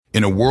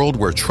In a world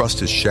where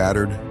trust is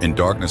shattered and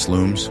darkness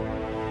looms,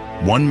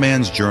 one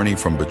man's journey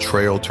from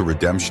betrayal to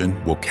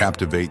redemption will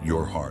captivate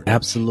your heart.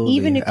 Absolutely.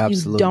 Even if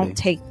you don't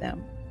take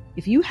them.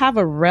 If you have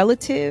a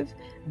relative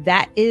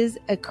that is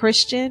a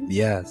Christian,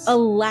 yes,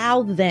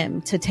 allow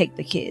them to take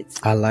the kids.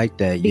 I like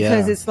that.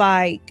 Because it's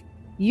like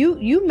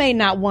you may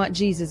not want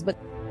Jesus, but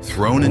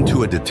thrown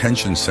into a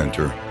detention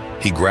center,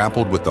 he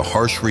grappled with the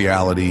harsh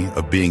reality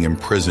of being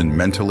imprisoned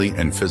mentally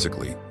and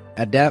physically.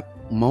 At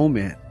that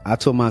moment, I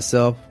told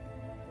myself,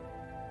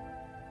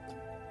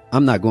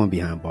 I'm not going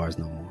behind bars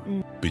no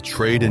more.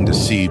 Betrayed and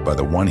deceived by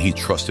the one he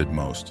trusted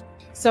most.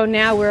 So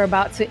now we're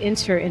about to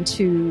enter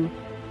into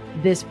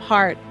this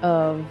part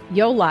of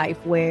your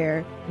life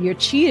where you're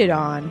cheated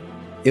on.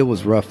 It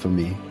was rough for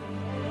me.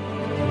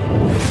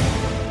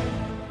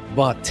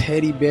 Bought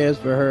teddy bears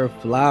for her,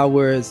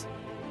 flowers,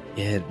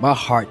 and my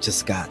heart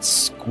just got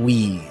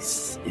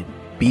squeezed and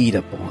beat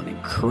up on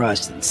and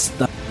crushed and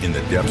stuck. In the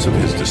depths of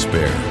his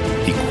despair,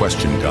 he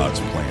questioned God's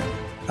plan.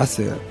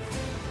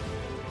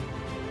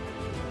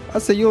 I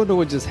said, you don't know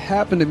what just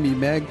happened to me,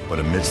 Meg. But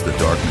amidst the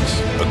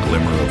darkness, a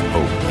glimmer of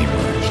hope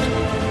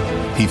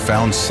emerged. He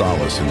found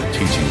solace in the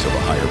teachings of a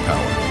higher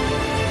power.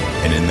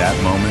 And in that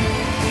moment,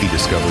 he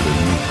discovered a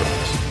new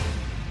purpose.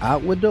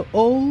 Out with the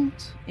old,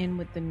 in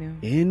with the new.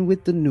 In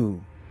with the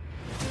new.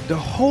 The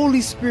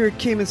Holy Spirit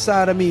came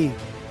inside of me.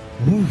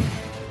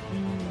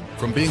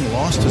 From being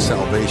lost to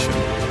salvation,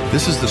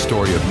 this is the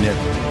story of Nick.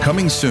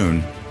 Coming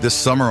soon, this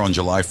summer on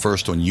July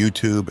 1st on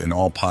YouTube and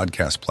all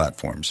podcast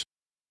platforms.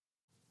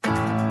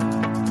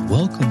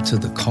 Welcome to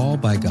the Call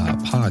by God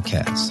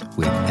podcast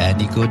with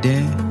Adney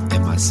Godin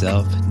and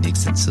myself,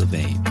 Nixon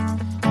Sylvain.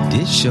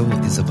 This show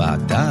is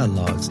about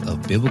dialogues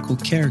of biblical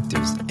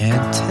characters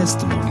and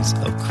testimonies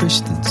of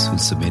Christians who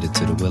submitted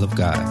to the will of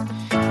God.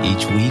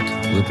 Each week,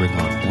 we'll bring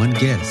on one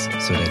guest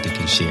so that they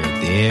can share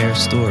their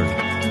story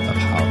of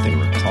how they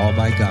were called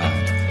by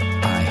God.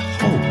 I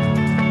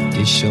hope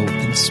this show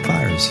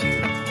inspires you.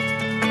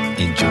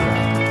 Enjoy.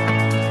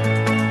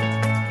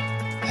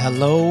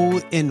 Hello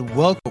and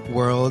welcome,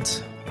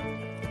 world.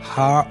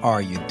 How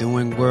are you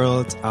doing,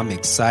 world? I'm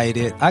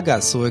excited. I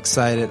got so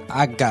excited.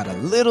 I got a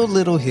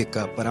little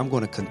hiccup, but I'm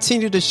going to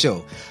continue the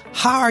show.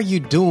 How are you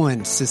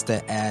doing,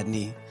 Sister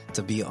Adney,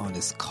 to be on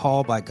this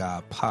Call by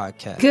God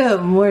podcast?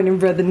 Good morning,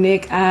 Brother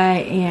Nick. I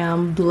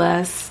am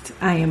blessed.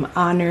 I am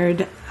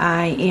honored.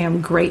 I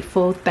am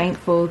grateful,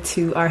 thankful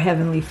to our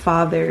Heavenly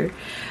Father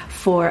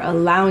for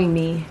allowing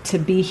me to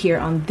be here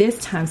on this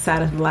time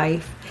side of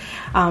life.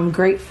 I'm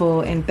grateful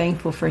and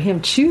thankful for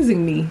Him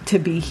choosing me to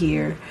be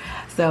here.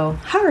 So,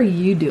 how are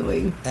you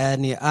doing?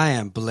 Adney, I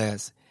am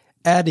blessed.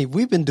 Adney,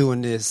 we've been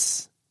doing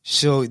these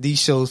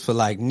shows for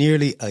like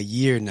nearly a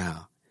year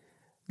now.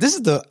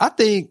 I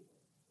think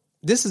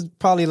this is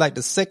probably like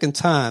the second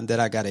time that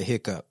I got a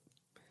hiccup.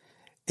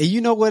 And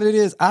you know what it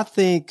is? I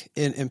think,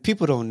 and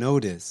people don't know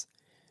this,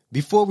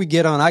 before we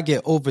get on, I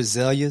get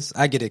overzealous.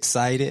 I get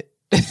excited.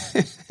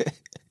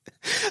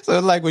 So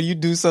like when you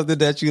do something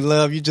that you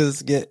love, you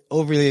just get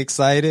overly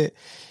excited.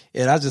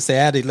 And I just say,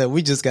 Adney, look,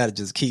 we just got to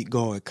just keep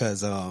going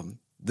because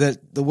the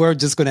world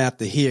just going to have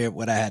to hear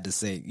what I had to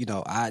say. You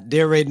know,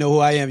 they already know who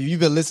I am. You've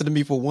been listening to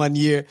me for 1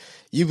 year.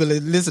 You've been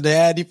listening to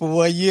Adney for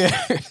 1 year.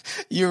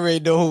 You already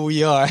know who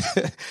we are.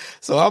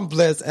 So I'm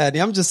blessed,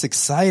 Adney. I'm just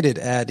excited,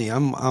 Adney.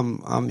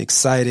 I'm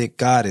excited.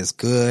 God is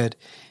good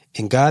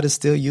and God is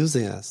still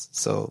using us.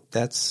 So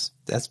that's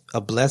a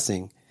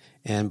blessing.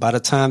 And by the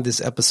time this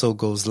episode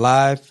goes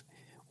live,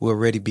 we'll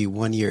already be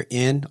 1 year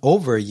in,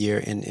 over a year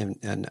in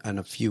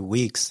a few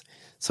weeks.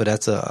 So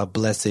that's a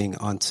blessing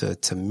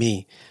to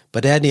me.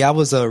 But Adney, I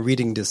was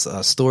reading this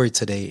story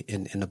today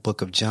in the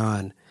book of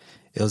John.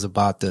 It was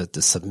about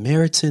the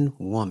Samaritan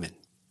woman.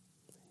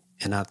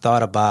 And I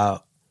thought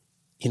about,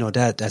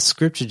 that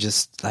scripture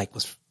just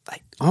was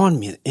on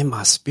me in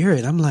my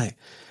spirit. I'm like,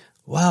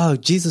 wow,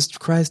 Jesus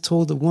Christ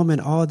told the woman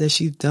all that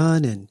she's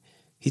done. And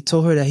he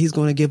told her that he's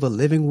going to give her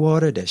living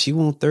water, that she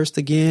won't thirst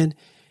again.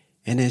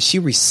 And then she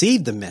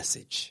received the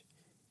message.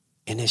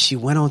 And then she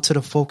went on to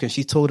the folk and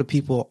she told the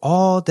people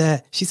all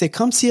that. She said,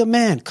 come see a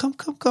man. Come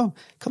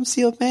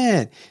see a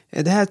man.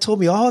 And dad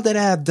told me all that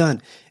I have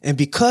done. And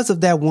because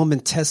of that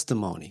woman's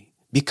testimony,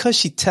 because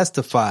she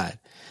testified,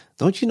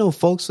 don't you know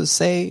folks were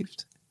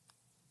saved?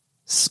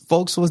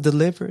 Folks was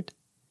delivered.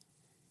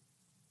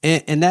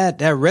 And that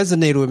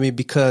resonated with me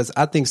because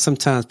I think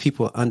sometimes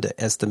people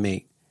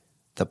underestimate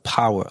the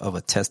power of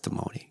a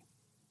testimony.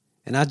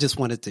 And I just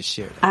wanted to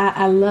share that.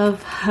 I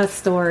love her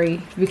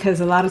story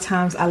because a lot of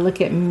times I look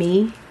at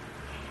me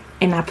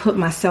and I put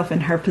myself in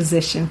her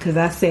position because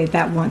I say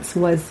that once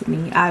was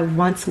me. I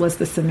once was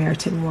the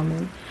Samaritan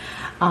woman.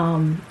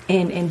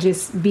 And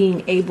just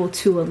being able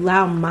to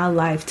allow my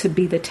life to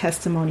be the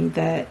testimony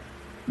that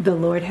the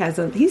Lord has.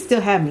 He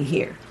still had me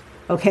here.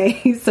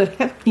 Okay. So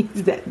that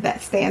means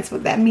that stands for,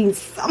 that means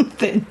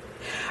something,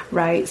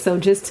 right? So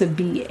just to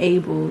be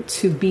able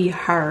to be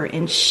her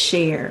and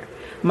share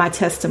my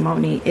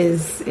testimony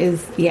is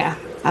yeah,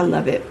 I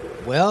love it.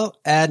 Well,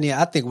 Adney,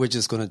 I think we're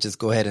just going to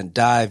go ahead and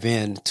dive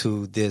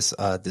into this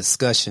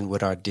discussion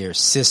with our dear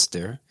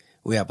sister.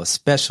 We have a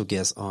special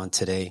guest on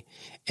today.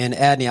 And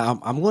Adney,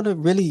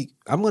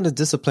 I'm going to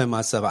discipline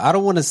myself. I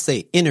don't want to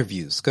say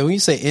interviews. Because when you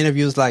say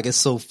interviews, like it's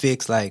so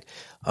fixed, like,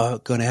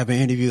 going to have an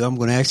interview, I'm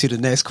going to ask you the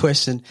next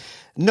question.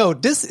 No,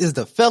 this is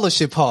the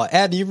fellowship hall.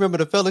 Adney, you remember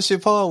the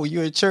fellowship hall? When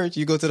you're in church,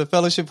 you go to the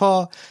fellowship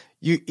hall,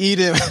 you eat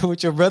it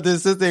with your brother and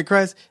sister in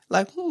Christ.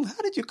 Like,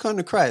 how did you come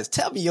to Christ?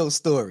 Tell me your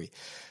story.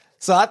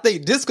 So I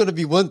think this is going to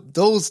be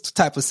those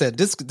type of setting.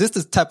 This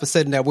is the type of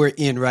setting that we're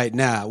in right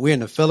now. We're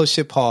in the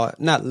fellowship hall,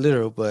 not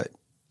literal, but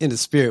in the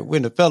spirit. We're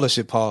in the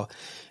fellowship hall,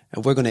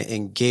 and we're going to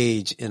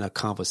engage in a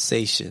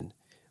conversation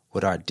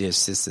with our dear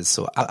sisters.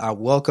 So I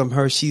welcome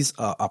her. She's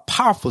a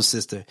powerful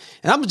sister,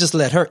 and I'm going to just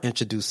let her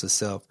introduce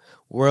herself.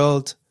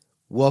 World,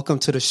 welcome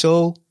to the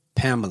show,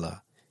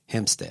 Pamela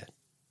Hempstead.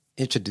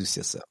 Introduce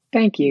yourself.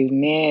 Thank you,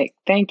 Nick.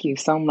 Thank you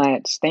so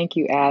much. Thank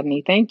you,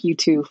 Adney. Thank you,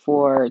 too,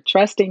 for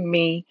trusting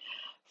me,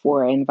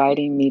 for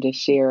inviting me to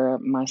share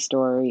my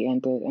story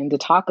and to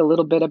talk a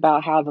little bit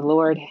about how the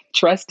Lord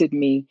trusted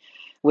me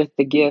with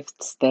the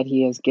gifts that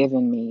he has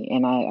given me.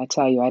 And I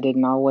tell you, I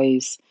didn't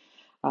always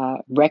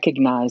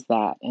recognize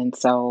that. And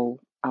so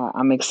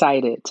I'm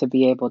excited to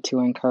be able to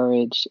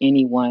encourage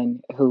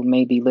anyone who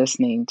may be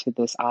listening to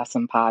this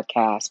awesome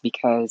podcast,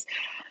 because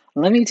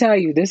let me tell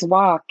you, this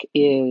walk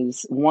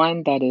is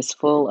one that is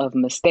full of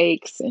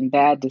mistakes and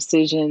bad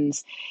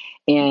decisions.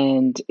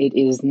 And it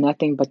is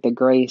nothing but the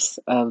grace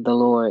of the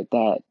Lord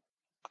that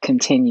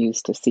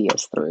continues to see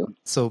us through.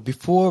 So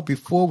before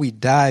we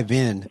dive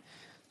in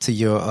to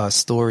your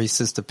story,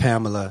 Sister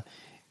Pamela,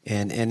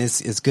 and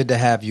it's good to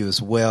have you as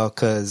well,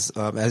 because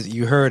as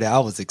you heard, I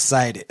was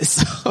excited.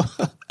 So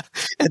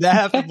and that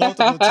happened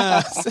multiple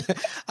times.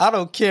 I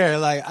don't care.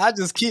 Like I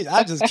just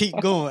keep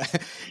going.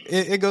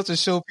 It goes to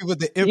show people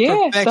the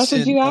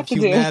imperfection of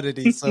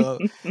humanity. So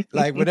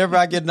like whenever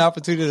I get an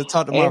opportunity to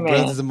talk to my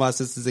brothers and my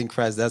sisters in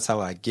Christ, that's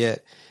how I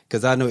get,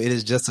 because I know it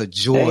is just a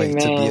joy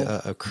to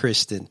be a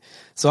Christian.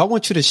 So I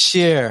want you to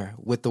share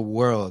with the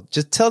world.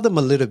 Just tell them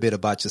a little bit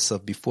about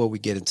yourself before we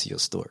get into your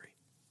story.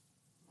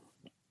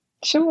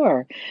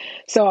 Sure.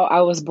 So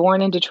I was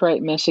born in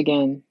Detroit,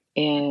 Michigan,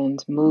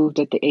 and moved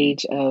at the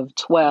age of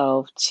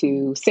 12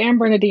 to San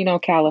Bernardino,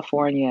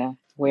 California,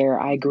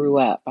 where I grew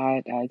up.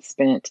 I'd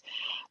spent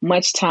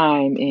much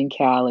time in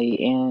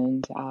Cali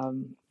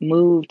and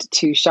moved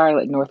to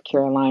Charlotte, North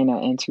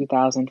Carolina in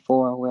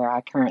 2004, where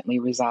I currently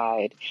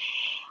reside.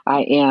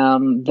 I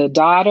am the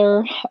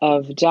daughter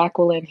of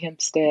Jacqueline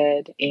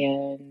Hempstead,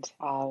 and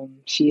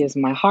she is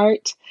my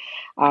heart.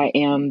 I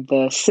am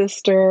the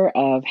sister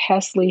of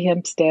Hesley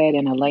Hempstead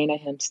and Elena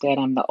Hempstead.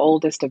 I'm the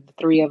oldest of the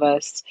three of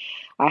us.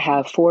 I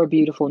have 4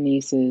 beautiful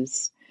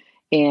nieces,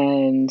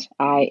 and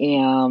I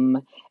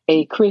am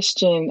a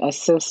Christian, a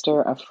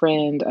sister, a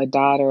friend, a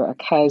daughter, a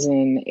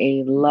cousin,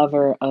 a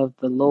lover of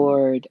the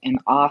Lord, an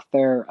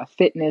author, a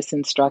fitness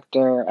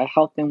instructor, a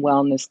health and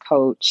wellness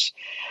coach,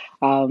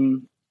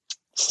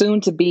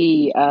 soon to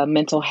be a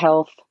mental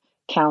health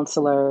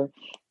counselor,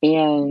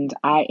 and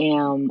I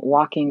am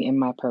walking in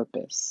my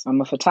purpose.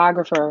 I'm a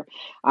photographer.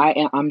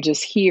 I'm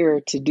just here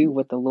to do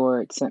what the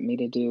Lord sent me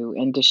to do,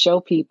 and to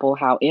show people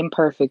how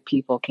imperfect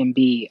people can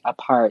be a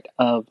part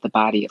of the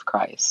body of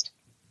Christ.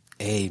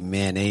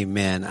 Amen.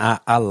 Amen.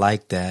 I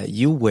like that.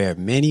 You wear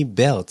many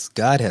belts.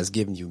 God has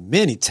given you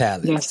many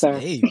talents. Yes, sir.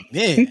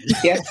 Amen.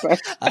 Yes, sir.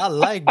 I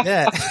like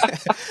that.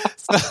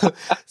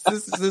 So,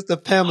 Sister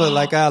Pamela,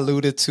 like I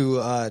alluded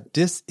to,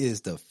 this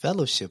is the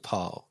fellowship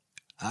hall.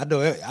 I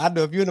know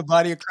if you're in the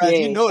body of Christ,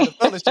 you know the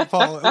fellowship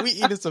hall. And we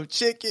eating some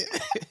chicken.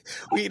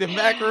 We eating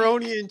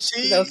macaroni and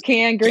cheese. Those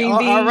canned green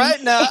beans. All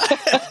right now.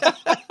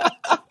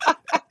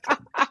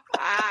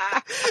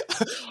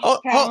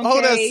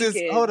 Hold on,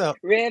 sis. Hold up.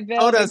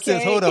 Hold on,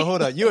 sis. Hold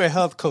on. You're a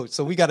health coach,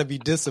 so we got to be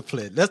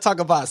disciplined. Let's talk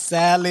about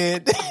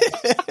salad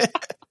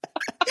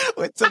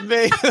with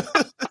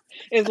tomatoes.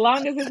 As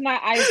long as it's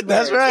not iceberg.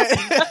 That's right.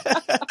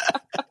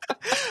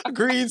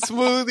 Green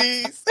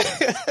smoothies.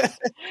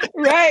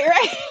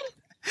 Right.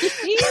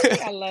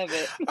 I love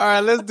it. All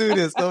right, let's do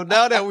this. So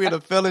now that we're in the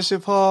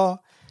fellowship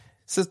hall,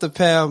 Sister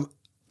Pam,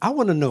 I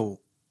want to know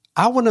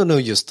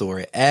your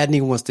story.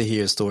 Adney wants to hear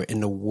your story,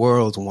 and the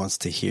world wants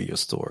to hear your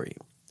story.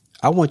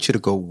 I want you to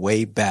go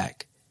way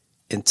back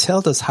and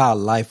tell us how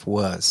life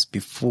was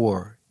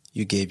before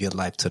you gave your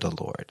life to the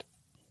Lord.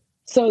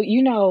 So,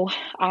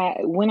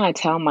 when I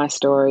tell my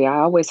story, I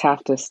always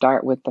have to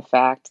start with the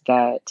fact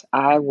that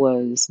I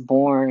was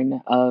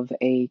born of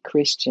a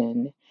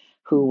Christian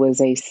who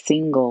was a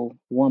single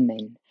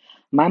woman.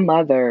 My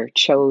mother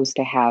chose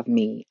to have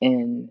me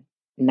in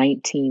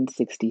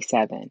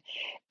 1967.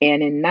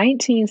 And in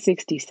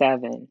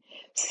 1967,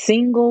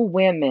 single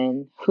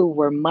women who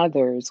were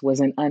mothers was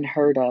an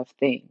unheard of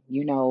thing.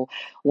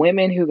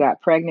 Women who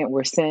got pregnant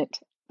were sent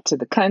to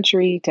the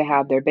country to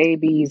have their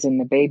babies, and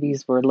the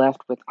babies were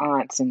left with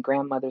aunts and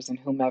grandmothers and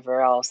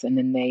whomever else. And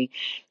then they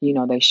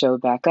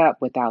showed back up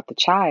without the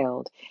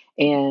child.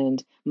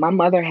 And my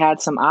mother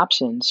had some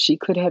options. She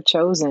could have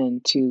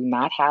chosen to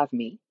not have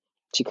me.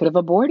 She could have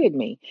aborted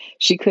me.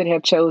 She could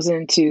have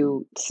chosen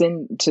to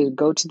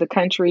go to the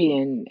country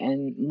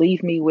and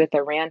leave me with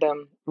a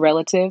random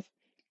relative.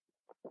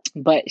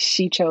 but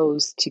she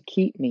chose to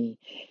keep me.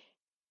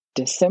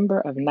 December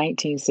of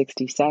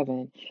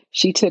 1967,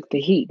 she took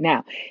the heat.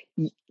 Now,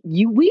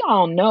 we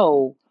all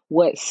know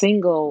what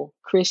single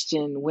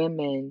Christian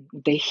women,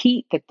 the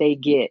heat that they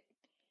get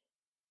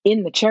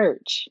in the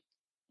church.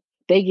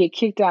 They get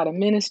kicked out of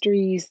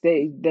ministries,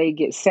 they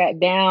get sat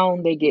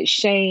down, they get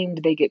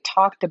shamed, they get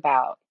talked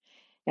about.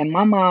 And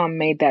my mom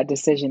made that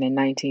decision in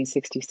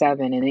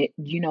 1967. And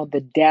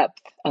the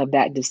depth of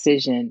that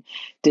decision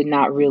did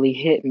not really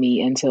hit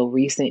me until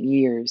recent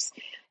years.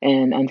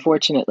 And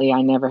unfortunately,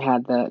 I never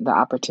had the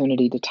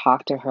opportunity to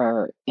talk to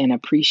her and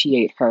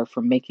appreciate her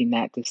for making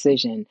that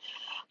decision.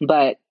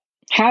 But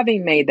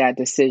having made that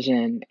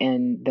decision,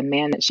 and the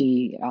man that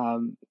she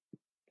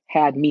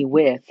had me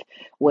with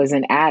was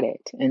an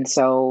addict. And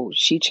so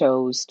she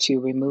chose to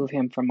remove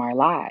him from our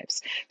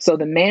lives. So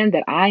the man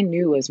that I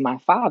knew as my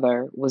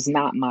father was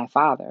not my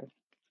father.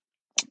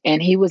 And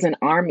he was an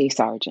Army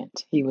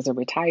sergeant. He was a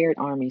retired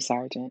Army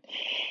sergeant.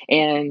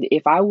 And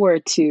if I were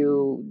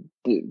to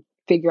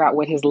figure out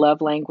what his love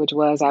language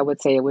was, I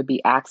would say it would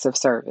be acts of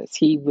service.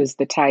 He was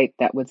the type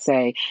that would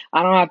say,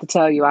 I don't have to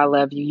tell you I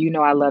love you. You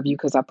know I love you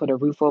because I put a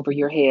roof over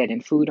your head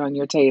and food on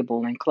your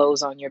table and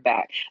clothes on your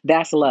back.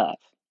 That's love.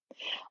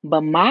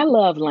 But my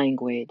love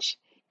language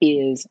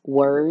is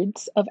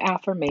words of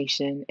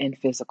affirmation and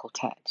physical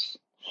touch.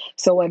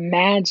 So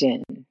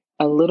imagine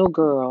a little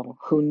girl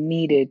who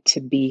needed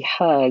to be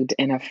hugged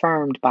and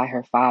affirmed by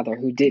her father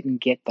who didn't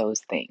get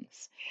those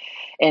things.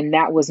 And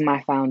that was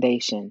my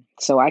foundation.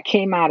 So I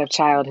came out of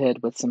childhood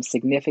with some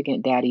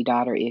significant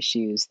daddy-daughter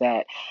issues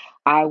that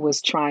I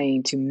was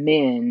trying to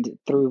mend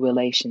through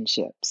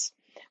relationships.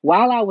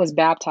 While I was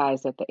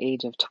baptized at the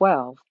age of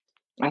 12,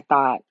 I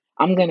thought,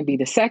 I'm going to be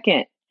the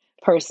second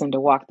person to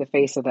walk the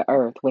face of the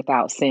earth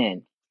without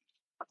sin.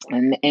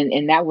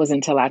 And that was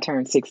until I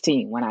turned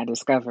 16 when I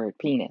discovered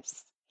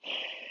penis.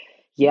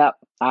 Yep,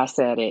 I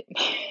said it.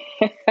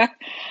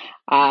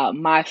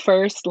 My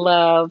first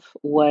love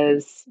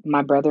was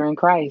my brother in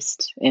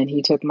Christ, and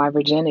he took my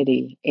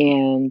virginity,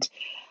 and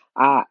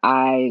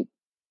I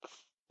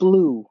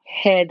flew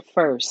head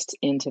first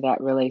into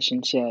that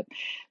relationship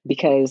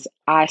because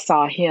I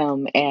saw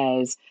him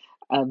as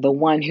the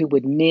one who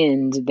would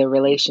mend the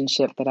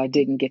relationship that I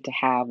didn't get to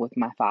have with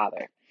my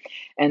father.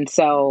 And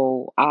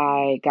so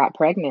I got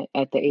pregnant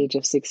at the age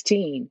of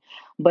 16.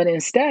 But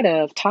instead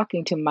of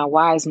talking to my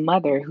wise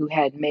mother who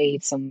had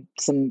made some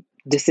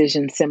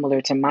decisions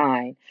similar to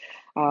mine,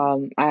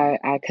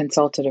 I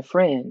consulted a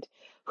friend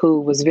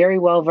who was very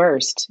well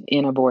versed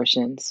in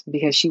abortions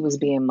because she was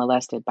being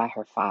molested by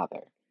her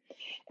father.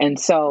 And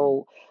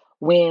so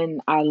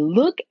when I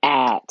look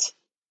at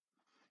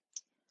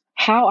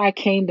how I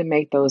came to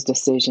make those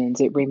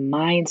decisions, it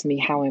reminds me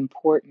how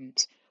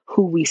important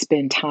who we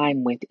spend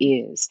time with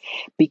is,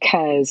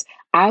 because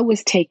I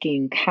was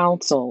taking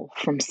counsel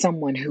from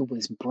someone who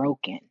was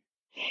broken,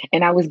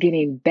 and I was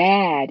getting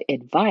bad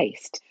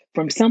advice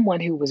from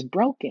someone who was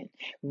broken,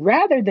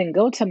 rather than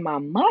go to my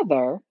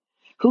mother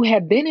who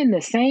had been in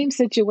the same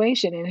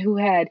situation and who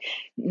had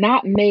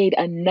not made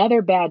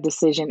another bad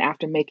decision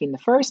after making the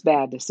first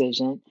bad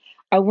decision.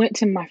 I went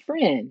to my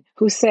friend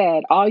who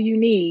said, all you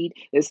need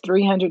is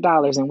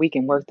 $300 and we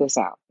can work this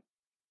out.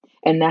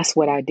 And that's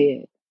what I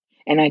did.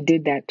 And I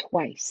did that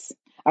twice.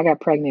 I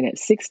got pregnant at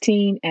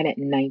 16 and at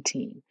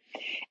 19.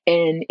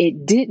 And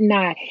it did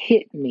not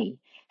hit me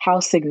how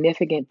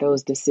significant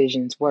those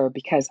decisions were,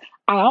 because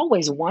I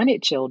always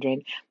wanted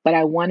children, but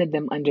I wanted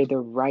them under the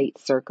right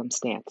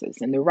circumstances.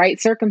 And the right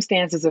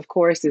circumstances, of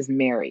course, is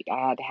married.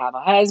 I had to have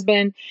a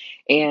husband,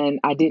 and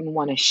I didn't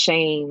want to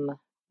shame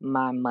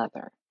my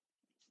mother.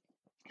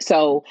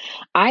 So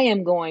I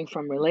am going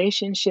from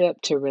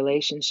relationship to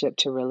relationship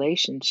to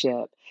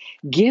relationship,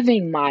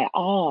 giving my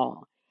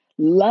all,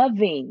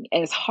 loving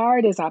as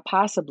hard as I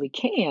possibly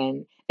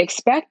can,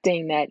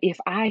 expecting that if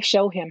I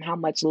show him how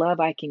much love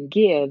I can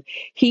give,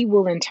 he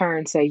will in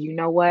turn say, you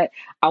know what,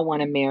 I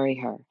want to marry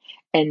her.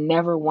 And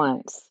never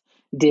once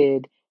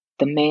did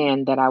the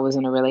man that I was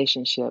in a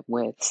relationship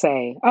with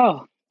say,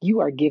 oh,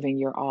 you are giving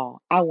your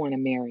all. I want to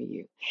marry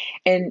you.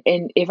 And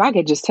if I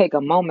could just take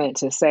a moment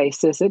to say,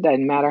 sis, it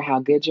doesn't matter how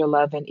good your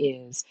loving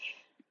is.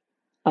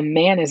 A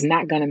man is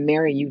not going to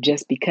marry you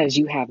just because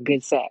you have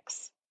good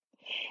sex.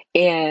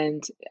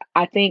 And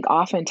I think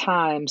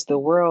oftentimes the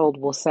world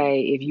will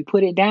say, if you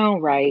put it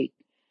down right,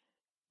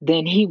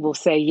 then he will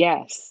say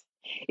yes.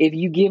 If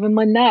you give him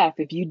enough,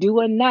 if you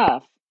do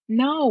enough.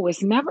 No,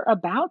 it's never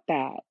about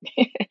that.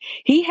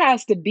 He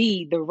has to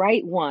be the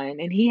right one,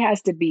 and he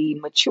has to be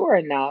mature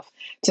enough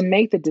to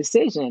make the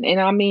decision. And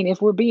I mean,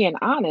 if we're being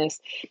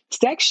honest,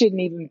 sex shouldn't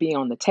even be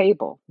on the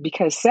table,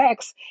 because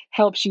sex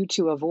helps you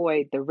to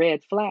avoid the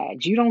red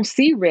flags. You don't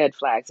see red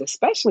flags,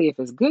 especially if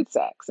it's good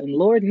sex. And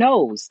Lord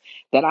knows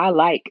that I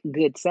like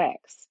good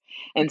sex.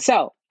 And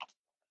so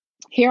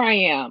here I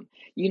am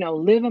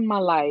living my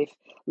life,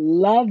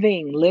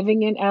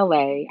 living in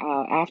LA.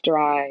 After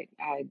I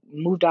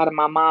moved out of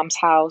my mom's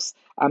house,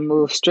 I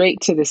moved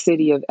straight to the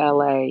city of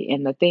LA.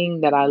 And the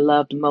thing that I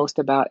loved most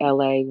about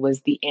LA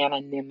was the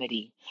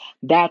anonymity.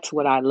 That's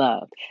what I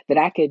loved, that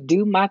I could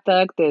do my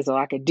thug thizzle,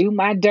 I could do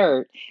my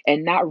dirt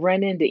and not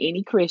run into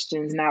any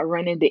Christians, not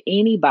run into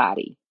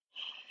anybody.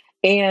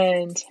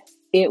 And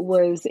it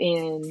was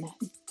in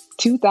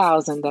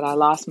 2000 that I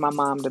lost my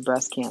mom to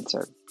breast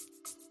cancer.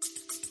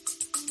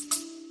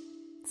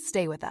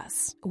 Stay with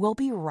us. We'll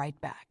be right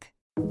back.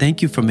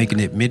 Thank you for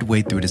making it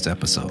midway through this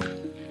episode.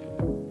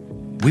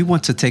 We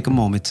want to take a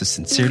moment to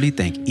sincerely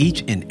thank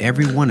each and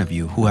every one of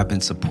you who have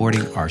been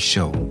supporting our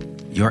show.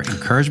 Your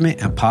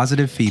encouragement and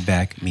positive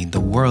feedback mean the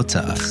world to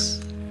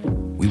us.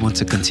 We want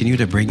to continue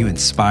to bring you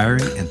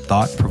inspiring and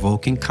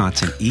thought-provoking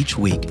content each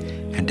week,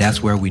 and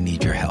that's where we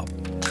need your help.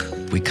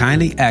 We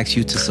kindly ask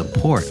you to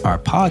support our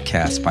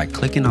podcast by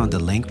clicking on the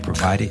link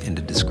provided in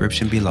the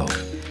description below.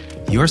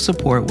 Your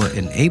support will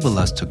enable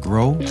us to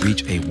grow,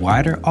 reach a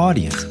wider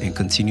audience, and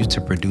continue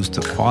to produce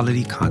the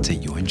quality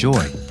content you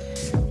enjoy.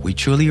 We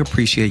truly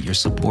appreciate your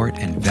support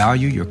and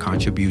value your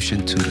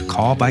contribution to the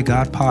Called by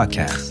God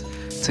podcast.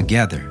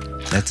 Together,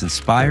 let's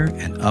inspire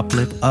and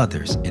uplift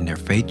others in their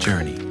faith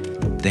journey.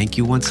 Thank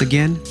you once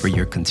again for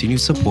your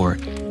continued support,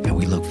 and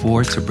we look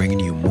forward to bringing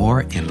you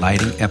more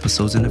enlightening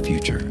episodes in the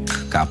future.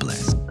 God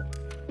bless.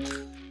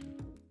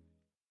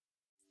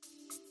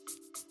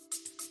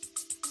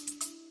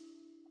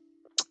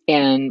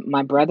 And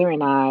my brother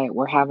and I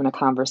were having a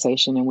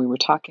conversation, and we were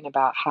talking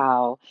about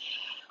how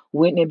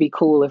wouldn't it be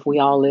cool if we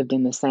all lived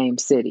in the same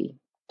city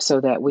so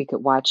that we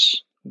could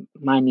watch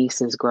my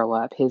nieces grow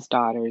up, his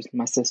daughters,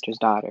 my sister's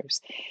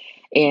daughters.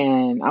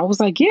 And I was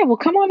like, yeah, well,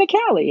 come on to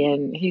Cali.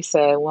 And he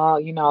said, well,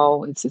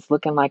 it's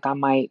looking like I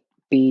might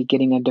be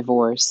getting a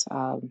divorce.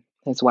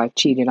 His wife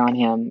cheated on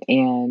him.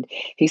 And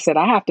he said,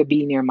 I have to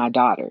be near my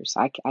daughters.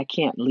 I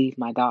can't leave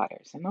my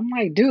daughters. And I'm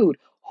like, dude,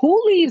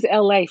 who leaves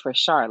LA for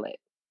Charlotte?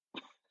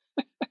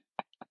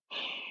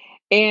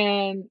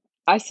 And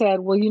I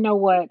said, well, you know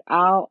what?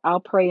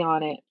 I'll pray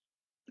on it.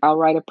 I'll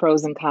write a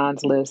pros and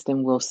cons list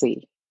and we'll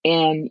see.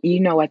 And,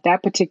 at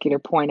that particular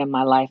point in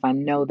my life, I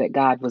know that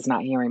God was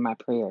not hearing my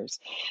prayers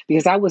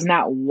because I was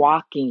not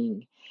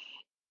walking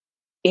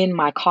in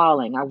my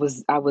calling. I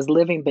was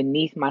living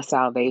beneath my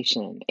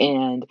salvation,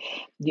 and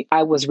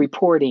I was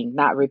reporting,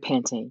 not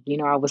repenting.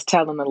 I was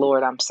telling the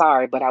Lord, I'm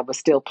sorry, but I was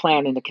still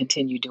planning to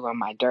continue doing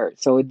my dirt.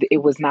 So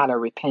it was not a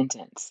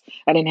repentance.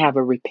 I didn't have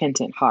a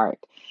repentant heart.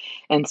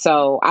 And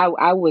so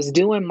I was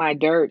doing my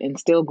dirt and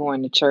still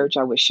going to church.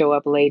 I would show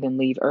up late and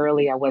leave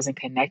early. I wasn't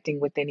connecting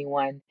with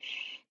anyone.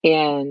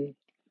 And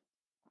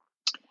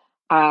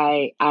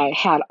I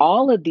had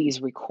all of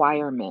these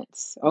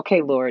requirements.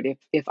 Okay, Lord,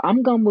 if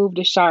I'm going to move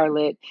to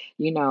Charlotte,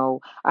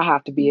 I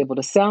have to be able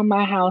to sell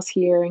my house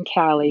here in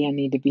Cali. I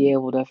need to be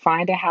able to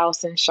find a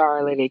house in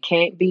Charlotte. It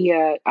can't be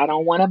I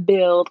don't want to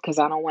build because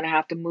I don't want to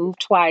have to move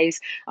twice.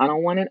 I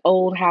don't want an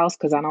old house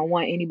because I don't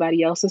want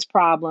anybody else's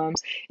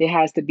problems. It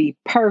has to be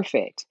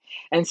perfect.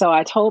 And so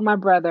I told my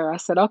brother, I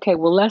said, okay,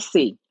 well, let's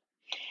see.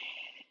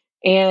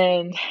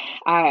 And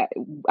I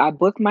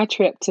booked my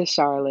trip to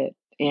Charlotte.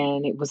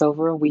 And it was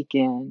over a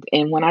weekend.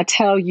 And when I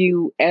tell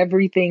you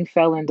everything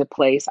fell into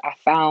place, I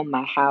found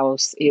my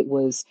house. It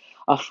was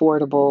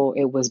affordable.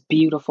 It was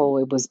beautiful.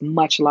 It was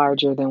much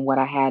larger than what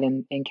I had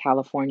in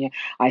California.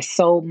 I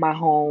sold my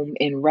home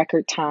in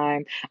record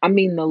time. I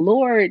mean, the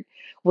Lord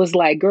was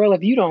like, girl,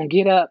 if you don't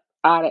get up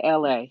out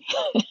of LA,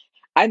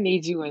 I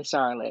need you in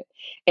Charlotte.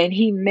 And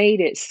he made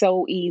it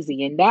so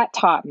easy. And that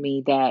taught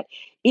me that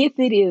if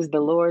it is the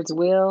Lord's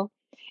will,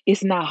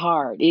 it's not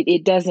hard.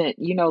 It doesn't,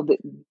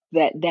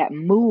 that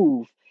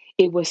move,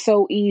 it was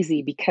so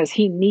easy because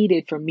he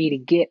needed for me to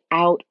get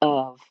out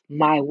of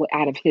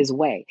his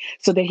way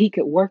so that he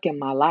could work in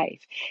my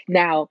life.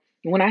 Now,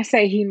 when I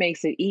say he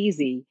makes it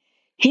easy,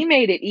 he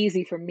made it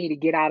easy for me to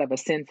get out of a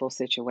sinful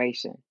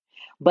situation,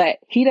 but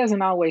he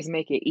doesn't always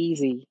make it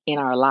easy in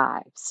our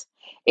lives.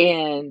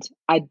 And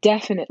I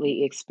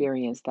definitely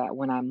experienced that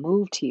when I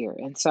moved here.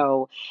 And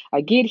so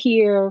I get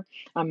here,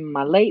 I'm in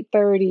my late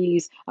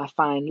 30s. I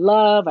find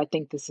love. I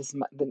think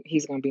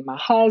he's going to be my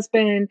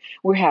husband.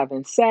 We're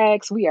having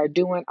sex. We are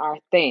doing our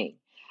thing.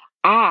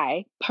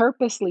 I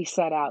purposely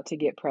set out to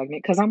get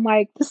pregnant because I'm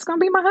like, this is going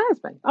to be my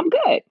husband. I'm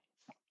good.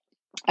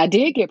 I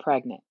did get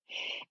pregnant.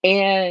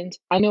 And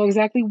I know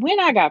exactly when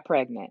I got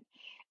pregnant.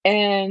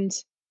 And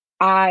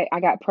I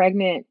got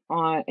pregnant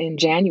in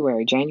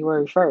January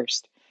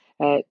 1st.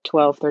 At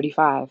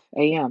 12:35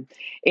 a.m.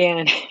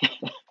 And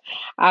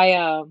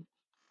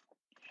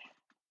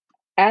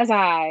as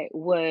I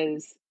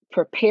was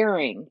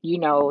preparing,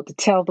 to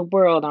tell the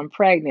world I'm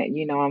pregnant,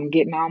 I'm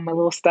getting all my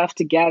little stuff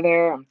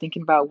together. I'm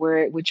thinking about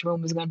which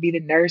room is going to be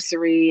the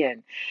nursery.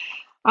 And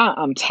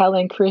I'm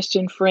telling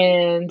Christian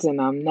friends, and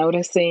I'm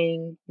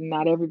noticing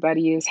not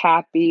everybody is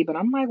happy, but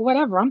I'm like,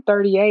 whatever, I'm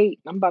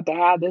 38. I'm about to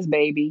have this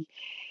baby.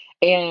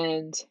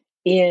 And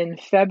in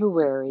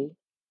February,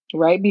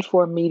 right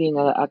before meeting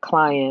a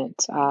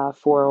client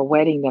for a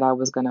wedding that I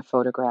was going to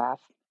photograph,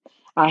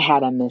 I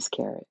had a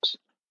miscarriage.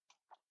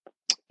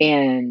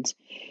 And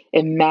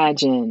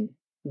imagine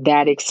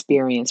that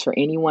experience for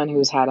anyone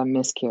who's had a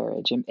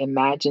miscarriage.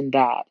 Imagine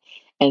that.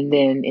 And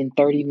then in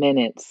 30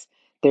 minutes,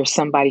 there's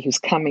somebody who's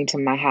coming to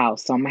my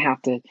house. So I'm going to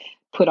have to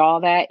put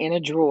all that in a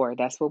drawer.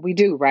 That's what we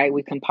do, right?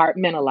 We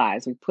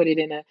compartmentalize. We put it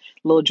in a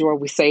little drawer.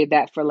 We save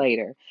that for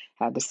later.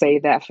 Had to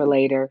save that for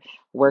later.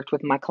 Worked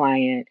with my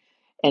client.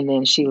 And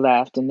then she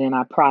left. And then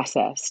I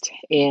processed.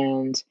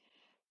 And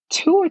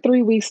 2 or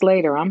 3 weeks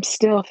later, I'm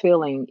still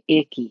feeling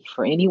icky.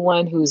 For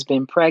anyone who's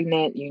been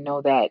pregnant, you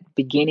know that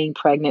beginning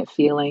pregnant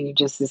feeling, you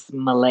just this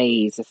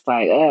malaise. It's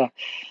like, ugh.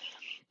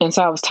 And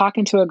so I was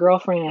talking to a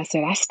girlfriend and I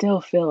said, I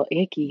still feel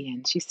icky.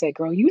 And she said,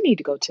 girl, you need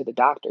to go to the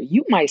doctor.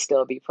 You might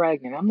still be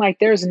pregnant. I'm like,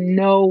 there's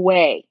no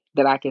way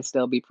that I can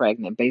still be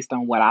pregnant based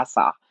on what I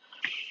saw.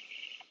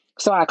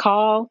 So I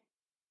call,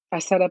 I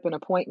set up an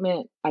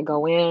appointment, I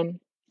go in.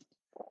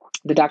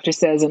 The doctor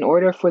says, in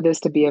order for this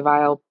to be a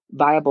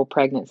viable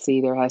pregnancy,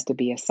 there has to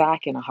be a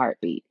sac and a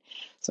heartbeat.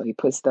 So he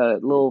puts the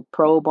little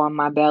probe on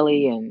my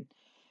belly, and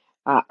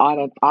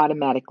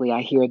automatically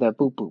I hear the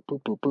boop, boop,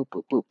 boop, boop, boop,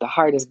 boop, boop. The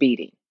heart is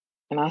beating.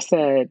 And I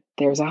said,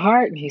 there's a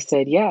heart. And he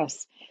said,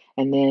 yes.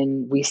 And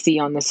then we see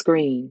on the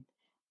screen,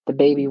 the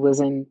baby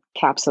was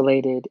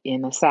encapsulated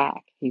in a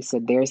sac. He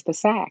said, there's the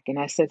sac. And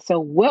I said,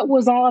 so what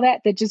was all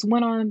that just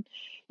went on,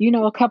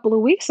 a couple of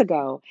weeks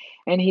ago?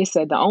 And he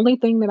said, the only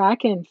thing that I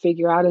can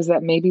figure out is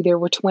that maybe there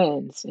were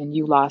twins and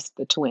you lost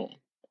the twin.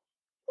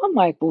 I'm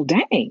like, well,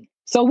 dang.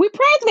 So we're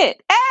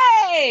pregnant.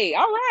 Hey,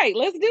 all right,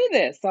 let's do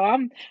this.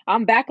 So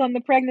I'm back on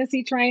the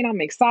pregnancy train.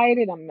 I'm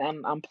excited.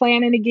 I'm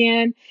planning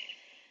again.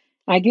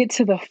 I get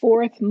to the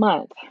 4th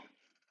month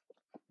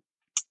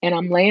and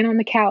I'm laying on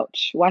the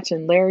couch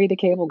watching Larry the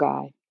Cable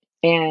Guy.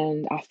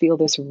 And I feel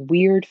this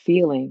weird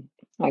feeling.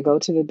 I go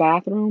to the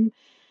bathroom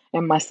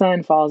and my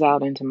son falls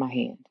out into my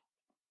hand.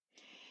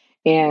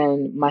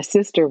 And my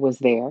sister was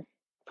there,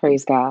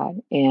 praise God.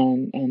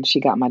 And she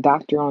got my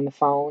doctor on the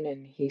phone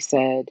and he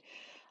said,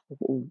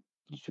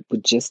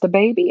 just the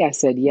baby? I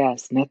said,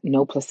 yes.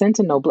 No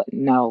placenta, no blood.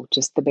 No,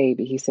 just the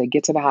baby. He said,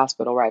 get to the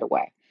hospital right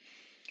away.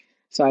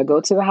 So I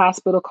go to the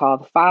hospital, call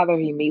the father.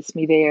 He meets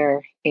me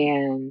there.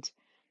 And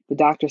the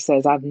doctor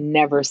says, I've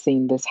never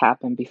seen this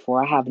happen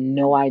before. I have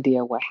no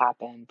idea what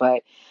happened,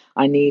 but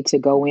I need to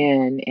go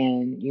in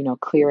and,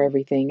 clear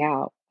everything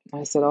out.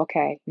 I said,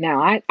 okay.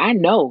 Now I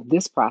know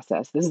this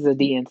process. This is a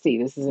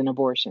DNC. This is an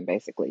abortion,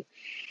 basically.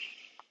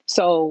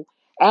 So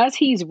as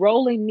he's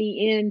rolling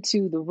me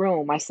into the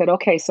room, I said,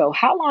 okay, so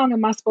how long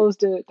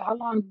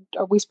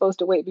are we supposed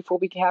to wait before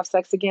we can have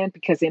sex again?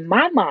 Because in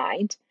my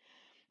mind,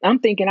 I'm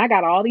thinking I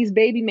got all these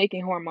baby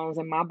making hormones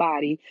in my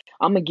body.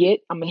 I'm going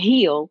to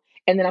heal.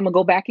 And then I'm going to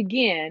go back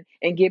again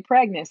and get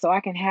pregnant so I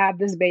can have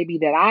this baby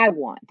that I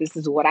want. This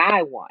is what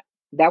I want.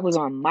 That was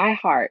on my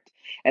heart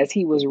as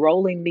he was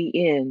rolling me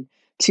in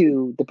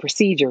to the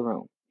procedure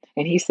room.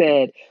 And he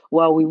said,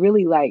 well, we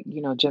really like,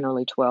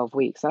 generally 12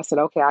 weeks. I said,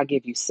 okay, I'll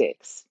give you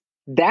 6.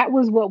 That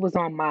was what was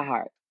on my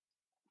heart.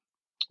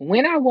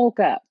 When I woke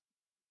up,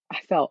 I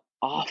felt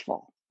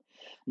awful.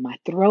 My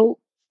throat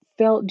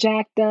felt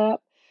jacked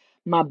up.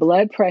 My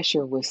blood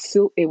pressure was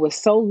so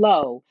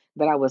low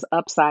that I was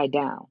upside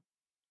down.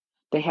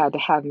 They had to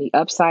have me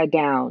upside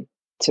down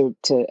to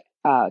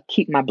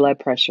keep my blood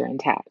pressure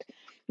intact.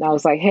 And I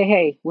was like,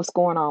 hey, what's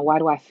going on? Why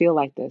do I feel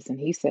like this? And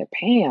he said,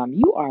 Pam,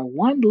 you are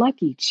one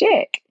lucky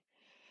chick.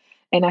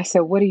 And I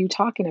said, what are you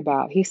talking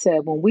about? He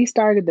said, when we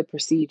started the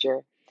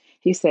procedure,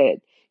 he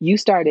said, you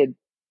started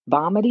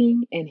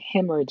vomiting and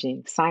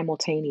hemorrhaging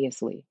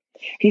simultaneously.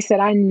 He said,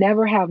 I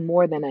never have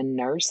more than a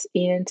nurse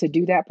in to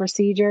do that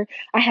procedure.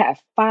 I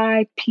have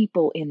 5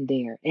 people in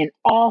there, and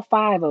all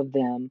 5 of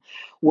them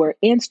were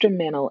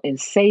instrumental in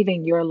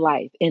saving your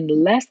life. In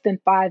less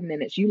than 5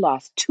 minutes, you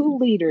lost 2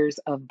 liters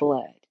of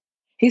blood.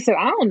 He said,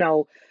 I don't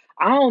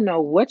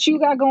know what you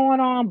got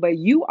going on, but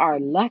you are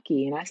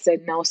lucky. And I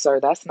said, no, sir,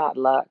 that's not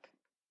luck.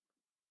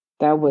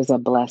 That was a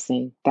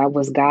blessing. That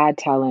was God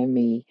telling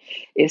me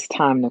it's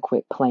time to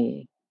quit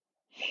playing.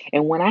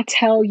 And when I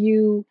tell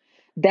you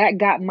that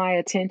got my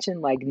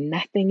attention like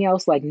nothing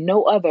else, like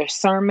no other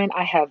sermon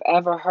I have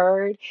ever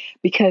heard,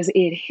 because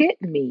it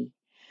hit me.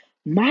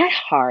 My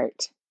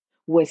heart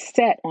was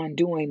set on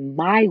doing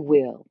my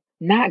will,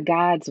 not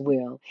God's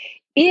will.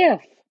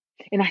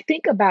 And I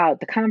think about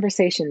the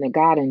conversation that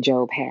God and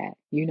Job had,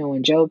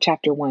 in Job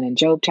chapter 1 and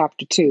Job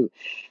chapter 2.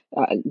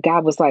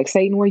 God was like,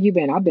 Satan, where you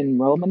been? I've been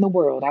roaming the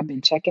world. I've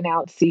been checking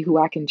out, see who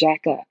I can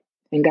jack up.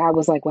 And God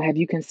was like, well, have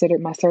you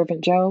considered my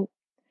servant Job?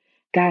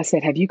 God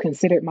said, have you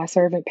considered my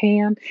servant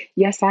Pam?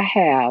 Yes, I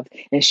have.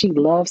 And she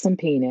loves some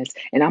penis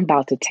and I'm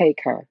about to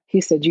take her.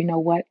 He said, you know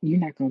what? You're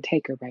not going to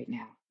take her right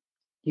now.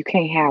 You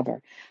can't have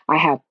her. I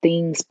have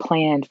things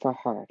planned for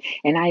her.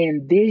 And I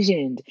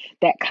envisioned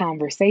that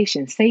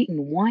conversation.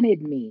 Satan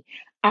wanted me.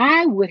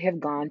 I would have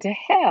gone to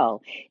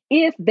hell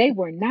if they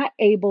were not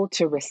able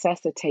to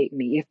resuscitate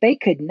me, if they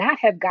could not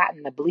have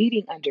gotten the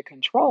bleeding under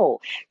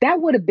control. That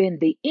would have been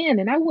the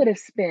end. And I would have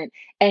spent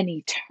an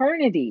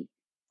eternity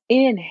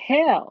in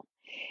hell.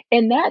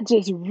 And that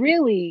just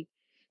really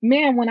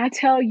Man, when I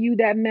tell you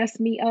that messed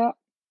me up,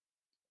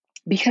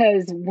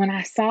 because when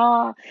I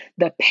saw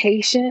the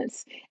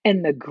patience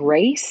and the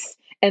grace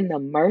and the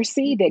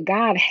mercy that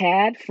God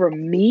had for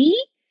me,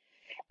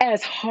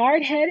 as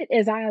hard headed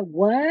as I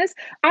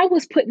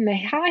was putting the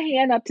high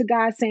hand up to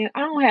God saying,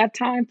 I don't have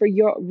time for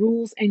your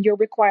rules and your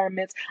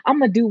requirements. I'm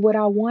going to do what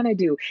I want to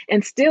do.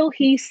 And still,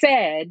 He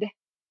said,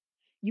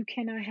 you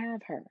cannot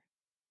have her.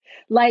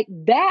 Like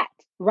that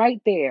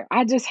right there.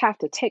 I just have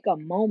to take a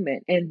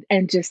moment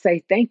and just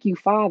say, thank you,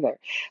 Father,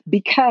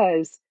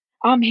 because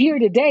I'm here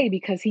today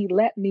because He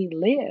let me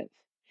live.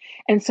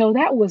 And so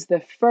that was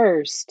the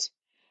first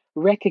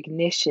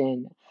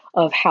recognition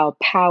of how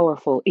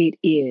powerful it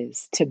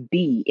is to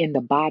be in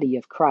the body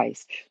of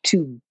Christ,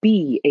 to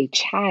be a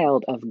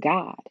child of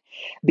God.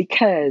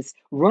 Because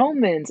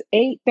Romans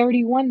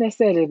 8:31 that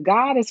said, if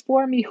God is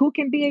for me, who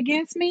can be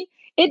against me?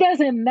 It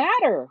doesn't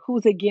matter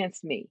who's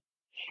against me.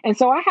 And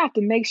so I have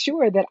to make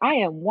sure that I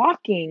am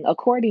walking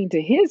according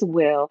to His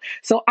will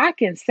so I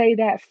can say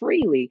that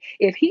freely.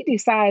 If He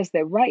decides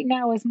that right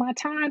now is my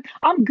time,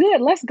 I'm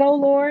good. Let's go,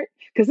 Lord,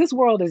 because this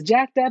world is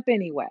jacked up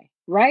anyway,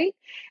 right?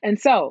 And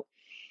so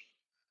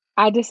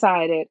I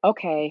decided,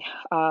 okay,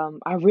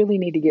 I really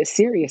need to get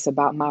serious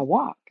about my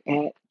walk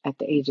at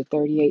the age of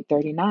 38,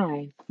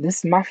 39. This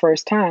is my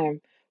first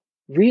time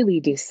really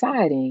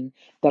deciding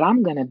that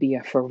I'm going to be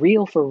a for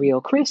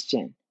real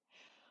Christian.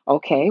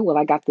 Okay, well,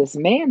 I got this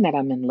man that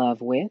I'm in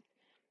love with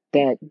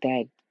that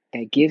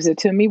gives it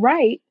to me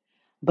right,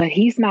 but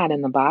he's not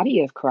in the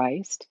body of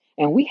Christ,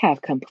 and we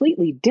have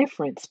completely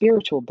different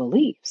spiritual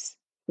beliefs.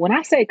 When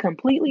I say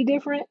completely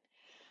different,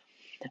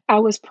 I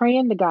was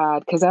praying to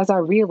God because as I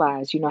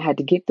realized, I had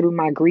to get through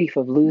my grief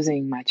of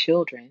losing my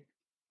children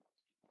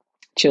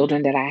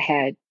that I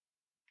had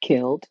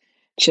killed,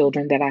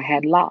 children that I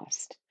had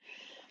lost.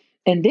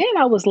 And then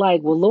I was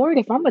like, well, Lord,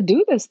 if I'm going to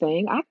do this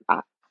thing, I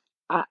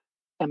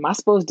am I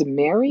supposed to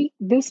marry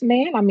this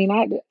man? I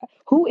mean,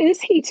 who is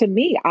he to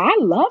me? I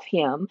love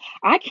him.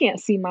 I can't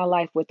see my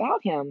life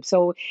without him.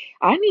 So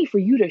I need for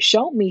you to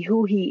show me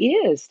who he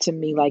is to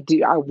me. Like,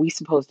 are we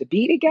supposed to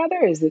be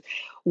together?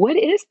 What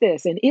is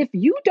this? And if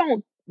you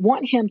don't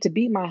want him to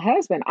be my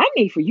husband, I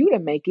need for you to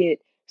make it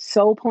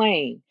so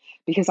plain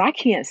because I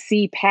can't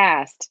see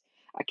past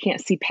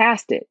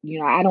it.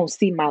 I don't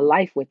see my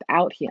life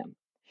without him.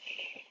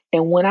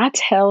 And when I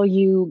tell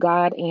you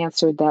God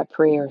answered that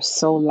prayer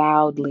so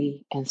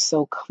loudly and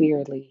so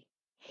clearly,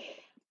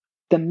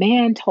 the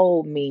man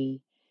told me,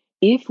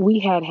 if we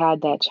had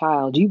had that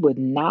child, you would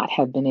not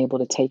have been able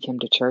to take him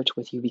to church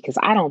with you because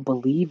I don't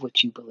believe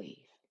what you believe.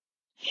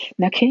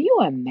 Now, can you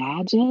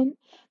imagine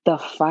the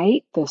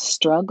fight, the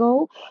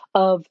struggle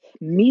of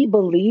me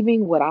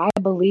believing what I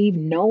believe,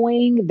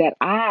 knowing that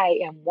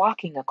I am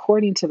walking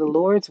according to the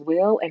Lord's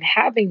will and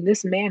having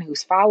this man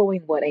who's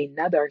following what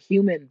another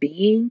human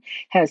being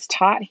has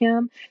taught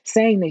him,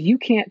 saying that you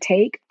can't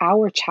take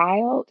our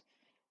child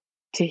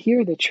to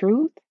hear the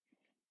truth,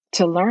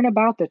 to learn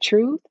about the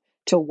truth,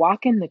 to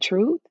walk in the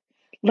truth?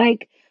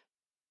 Like,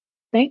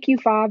 thank you,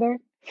 Father,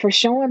 for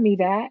showing me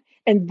that.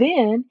 And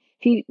then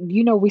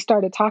we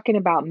started talking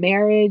about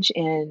marriage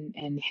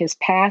and his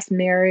past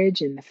marriage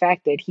and the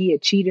fact that he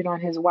had cheated on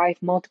his wife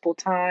multiple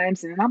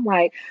times. And I'm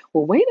like,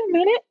 well, wait a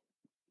minute.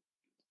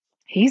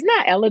 He's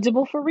not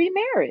eligible for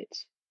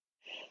remarriage.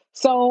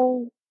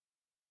 So,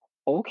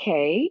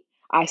 okay,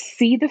 I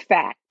see the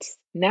facts.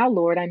 Now,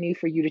 Lord, I need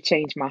for you to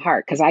change my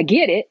heart because I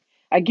get it,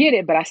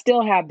 but I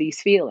still have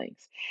these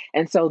feelings.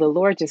 And so the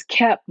Lord just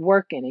kept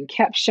working and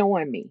kept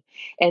showing me.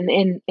 And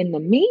in the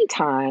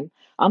meantime,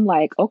 I'm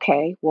like,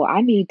 okay, well, I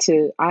need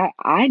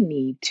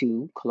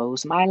to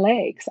close my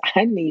legs.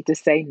 I need to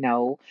say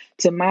no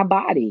to my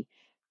body.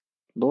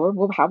 Lord,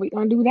 well, how are we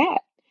going to do that?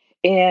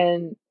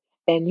 And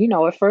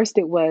at first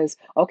it was,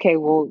 okay,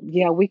 well,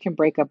 yeah, we can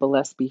break up, but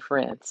let's be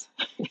friends.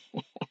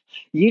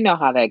 You know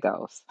how that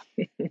goes.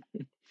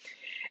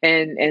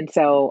 And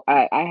so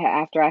I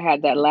after I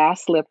had that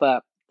last slip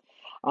up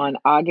on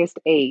August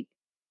 8th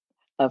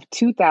of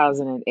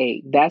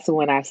 2008, that's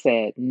when I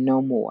said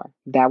no more.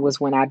 That was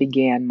when I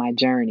began my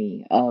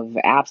journey of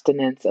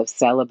abstinence, of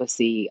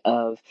celibacy,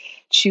 of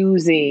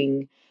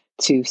choosing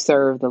to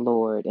serve the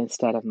Lord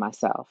instead of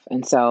myself.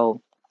 And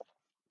so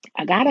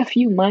I got a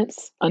few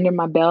months under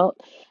my belt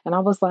and I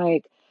was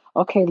like,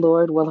 okay,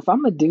 Lord, well, if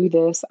I'm going to do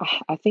this,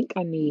 I think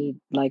I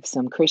need like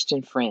some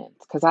Christian friends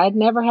because I'd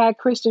never had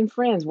Christian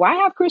friends. Why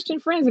have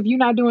Christian friends if you're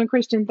not doing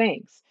Christian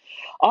things?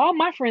 All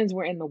my friends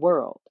were in the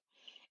world.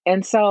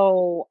 And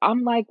so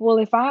I'm like, well,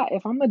 if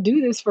I'm going to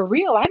do this for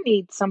real, I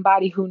need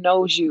somebody who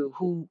knows you,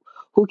 who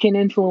can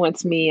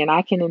influence me and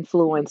I can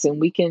influence and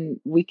we can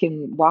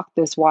walk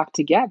this walk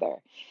together.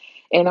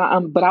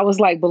 And but I was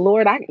like, but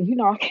Lord, I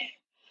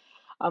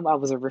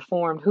was a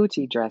reformed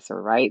hoochie dresser,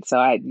 right? So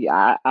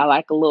I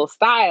like a little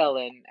style,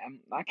 and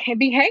I can't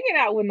be hanging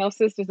out with no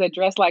sisters that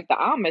dress like the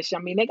Amish. I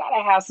mean, they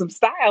gotta have some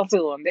style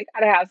to them. They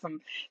gotta have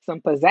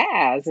some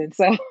pizzazz. And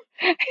so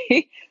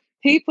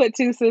he put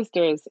two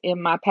sisters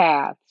in my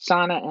path,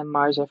 Shauna and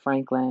Marja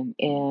Franklin,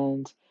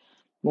 and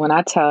When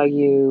I tell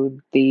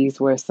you these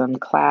were some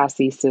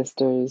classy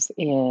sisters,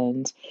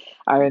 and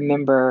I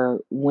remember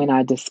when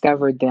I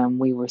discovered them,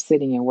 we were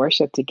sitting in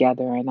worship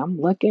together, and I'm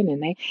looking,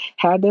 and they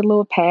had their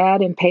little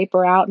pad and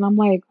paper out, and I'm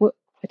like, what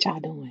y'all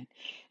doing?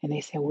 And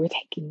they said, we're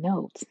taking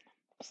notes. I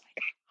was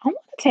like, I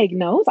want to take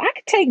notes. I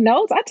could take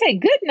notes. I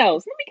take good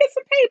notes. Let me get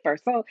some paper.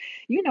 So,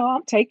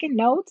 I'm taking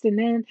notes, and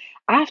then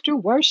after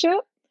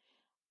worship,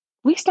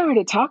 we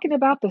started talking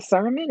about the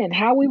sermon and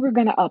how we were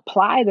going to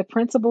apply the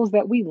principles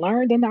that we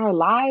learned in our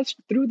lives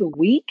through the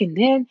week. And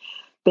then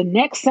the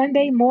next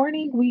Sunday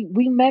morning,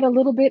 we met a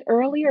little bit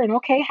earlier, and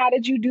okay, how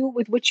did you do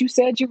with what you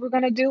said you were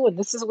going to do? And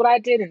this is what I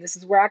did. And this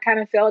is where I kind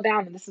of fell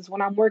down. And this is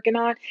what I'm working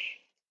on.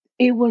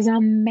 It was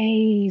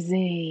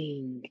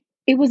amazing.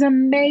 It was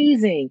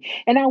amazing.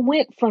 And I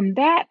went from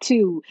that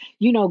to,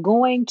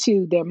 going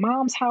to their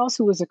mom's house,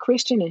 who was a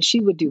Christian, and she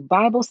would do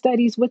Bible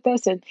studies with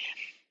us. And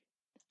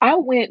I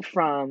went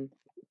from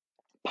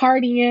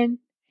partying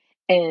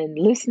and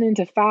listening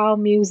to foul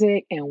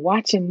music and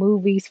watching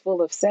movies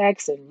full of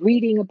sex and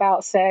reading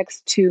about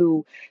sex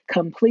to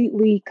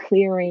completely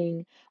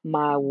clearing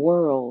my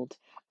world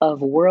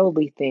of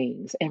worldly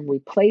things and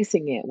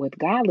replacing it with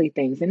godly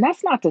things. And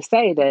that's not to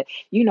say that,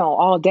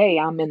 all day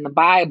I'm in the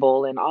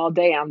Bible and all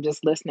day I'm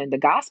just listening to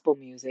gospel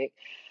music.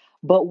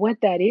 But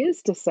what that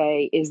is to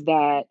say is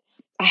that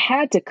I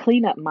had to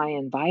clean up my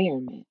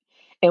environment.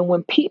 And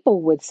when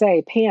people would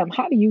say, Pam,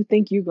 how do you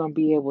think you're going to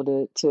be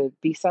able to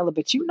be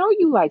celibate? You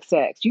like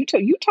sex. You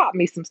taught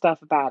me some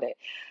stuff about it.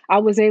 I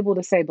was able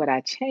to say, but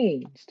I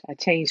changed. I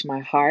changed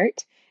my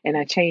heart and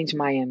I changed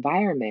my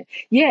environment.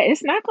 Yeah,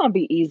 it's not going to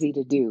be easy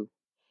to do.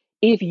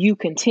 If you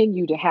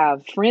continue to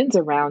have friends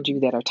around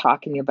you that are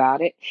talking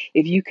about it,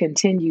 if you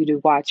continue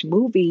to watch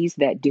movies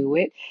that do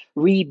it,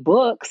 read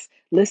books,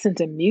 listen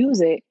to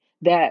music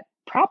that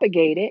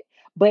propagate it,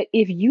 but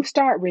if you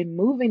start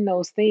removing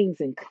those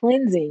things and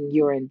cleansing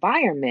your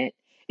environment,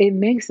 it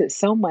makes it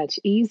so much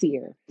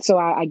easier. So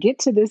I get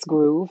to this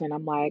groove and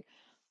I'm like,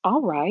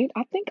 all right,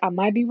 I think I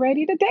might be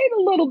ready to date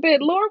a little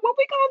bit. Lord, what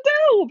we gonna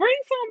do? Bring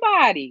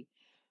somebody.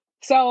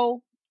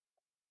 So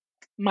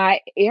my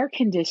air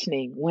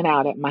conditioning went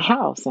out at my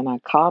house, and I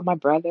called my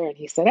brother and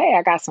he said, hey,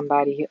 I got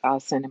somebody, I'll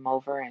send him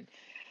over. And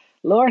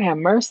Lord have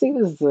mercy,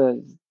 this is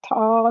a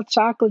tall,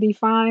 chocolatey,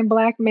 fine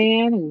black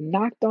man who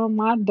knocked on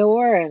my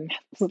door and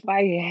was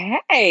like,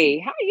 hey,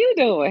 how you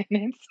doing?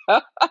 And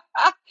so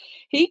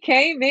he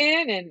came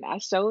in and I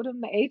showed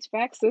him the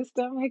HVAC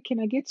system. Hey, can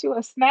I get you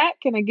a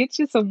snack? Can I get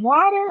you some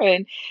water?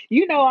 And,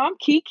 I'm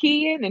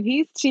kikiing and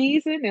he's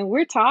cheesing and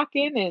we're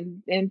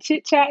talking and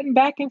chit-chatting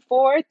back and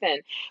forth.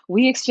 And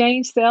we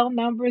exchange cell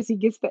numbers. He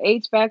gets the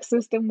HVAC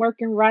system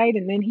working right.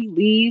 And then he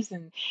leaves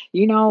and,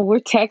 we're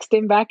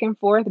texting back and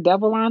forth,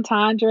 double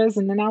entendres.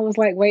 And then I was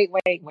like, wait.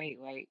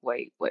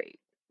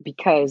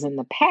 Because in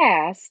the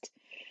past,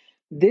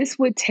 this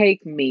would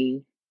take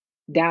me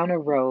down a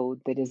road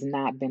that is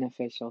not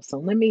beneficial. So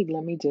let me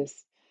just,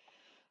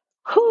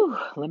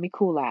 let me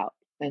cool out.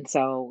 And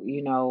so,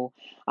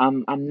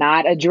 I'm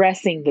not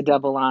addressing the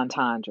double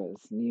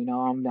entendres.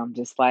 I'm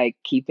just like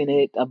keeping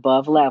it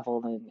above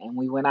level. And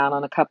we went out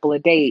on a couple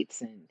of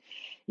dates and,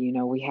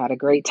 we had a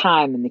great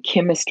time and the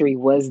chemistry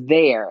was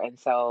there. And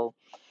so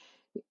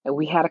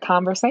we had a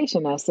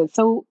conversation. I said,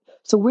 so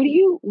what do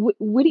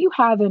you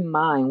have in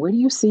mind? Where do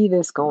you see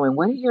this going?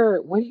 What are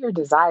your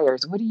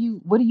desires? What do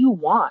you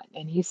want?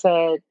 And he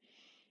said,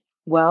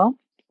 well,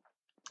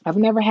 I've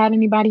never had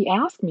anybody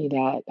ask me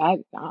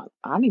that.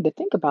 I need to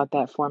think about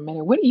that for a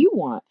minute. What do you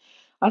want?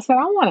 I said,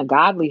 I want a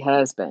godly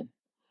husband.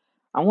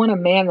 I want a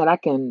man that I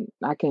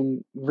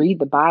can read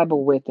the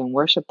Bible with and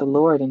worship the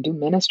Lord and do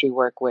ministry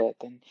work with.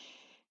 And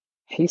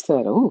he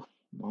said, oh,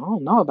 I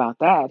don't know about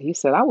that. He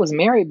said, I was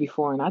married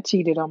before and I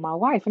cheated on my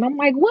wife. And I'm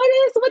like, what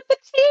is with the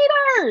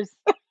cheaters?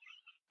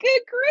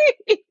 Good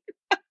grief.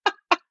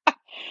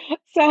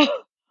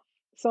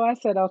 So I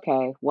said,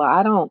 okay, well,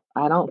 I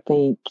don't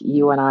think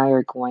you and I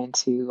are going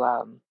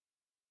to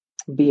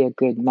be a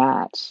good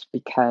match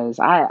because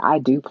I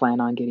do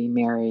plan on getting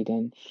married.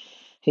 And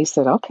he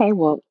said, okay,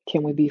 well,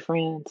 can we be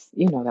friends?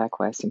 You know that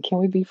question. Can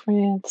we be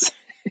friends?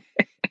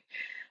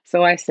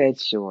 So I said,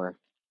 sure.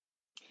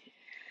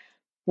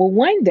 Well,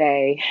 one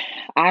day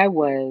I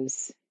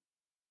was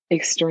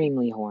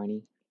extremely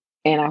horny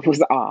and I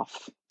was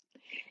off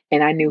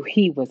and I knew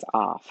he was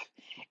off.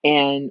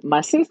 And my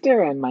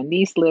sister and my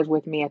niece lived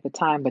with me at the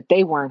time, but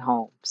they weren't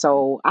home.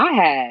 So I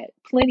had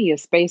plenty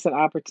of space and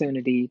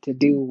opportunity to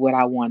do what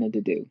I wanted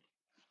to do.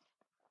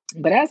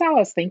 But as I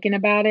was thinking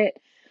about it,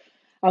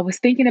 I was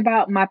thinking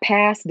about my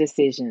past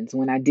decisions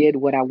when I did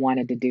what I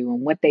wanted to do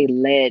and what they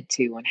led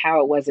to and how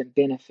it wasn't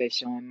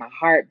beneficial and my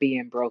heart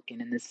being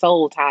broken and the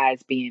soul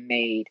ties being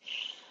made.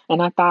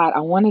 And I thought, I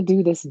want to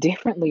do this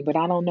differently, but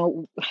I don't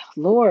know,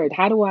 Lord,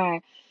 how do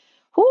I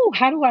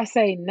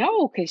say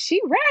no? Because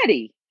she's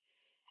ready.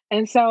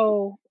 And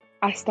so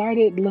I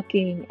started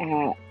looking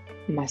at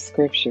my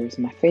scriptures,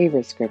 my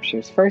favorite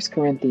scriptures, 1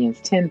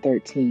 Corinthians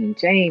 10:13,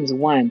 James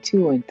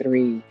 1:2 and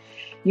 3,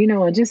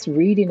 and just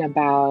reading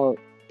about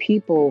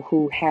people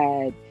who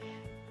had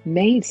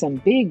made some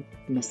big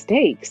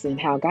mistakes and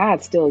how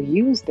God still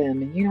used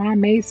them. And, I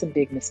made some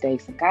big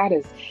mistakes, and God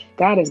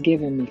has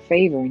given me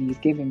favor, and he's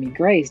given me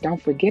grace.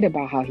 Don't forget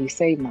about how he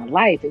saved my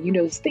life. And,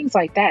 it's things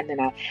like that. And then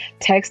I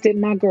texted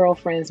my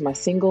girlfriends, my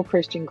single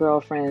Christian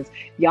girlfriends,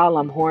 y'all,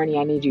 I'm horny.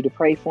 I need you to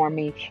pray for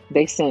me.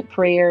 They sent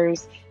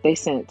prayers. They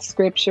sent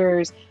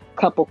scriptures. A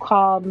couple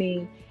called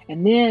me.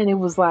 And then it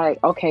was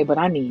like, okay, but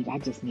I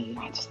just need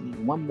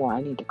one more.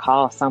 I need to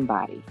call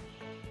somebody.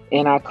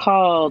 And I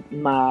called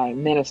my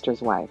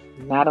minister's wife,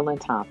 Madeline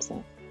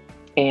Thompson,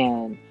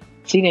 and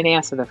she didn't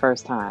answer the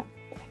first time.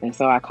 And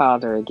so I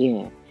called her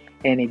again.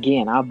 And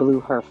again, I blew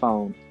her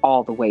phone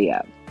all the way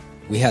up.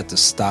 We had to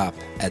stop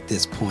at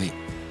this point.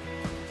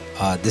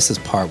 This is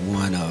part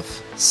 1 of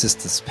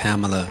Sisters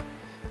Pamela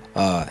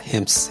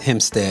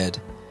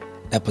Hempstead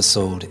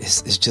episode.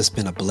 It's just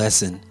been a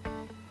blessing.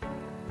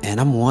 And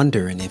I'm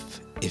wondering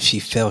if she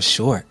fell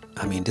short.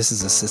 I mean, this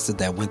is a sister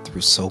that went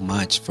through so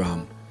much,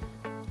 from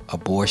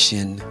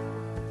abortion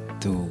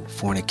through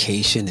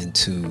fornication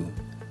into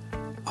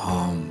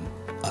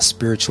a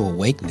spiritual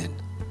awakening.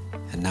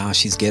 And now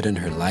she's getting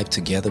her life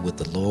together with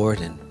the Lord,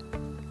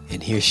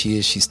 and here she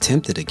is, she's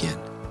tempted again.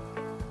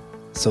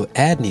 So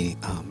Adney,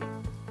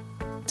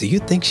 do you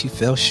think she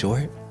fell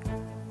short?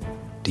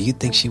 Do you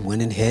think she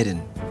went ahead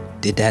and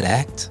did that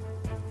act?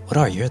 What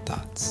are your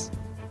thoughts?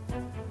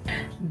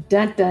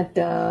 Dun, dun,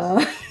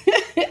 dun.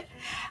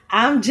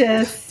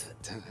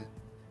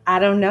 I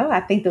don't know.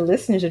 I think the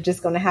listeners are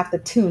just going to have to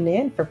tune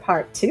in for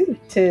part 2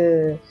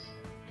 to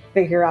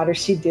figure out if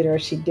she did or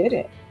she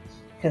didn't.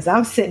 Because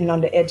I'm sitting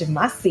on the edge of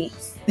my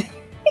seats.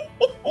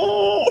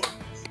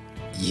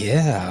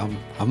 Yeah,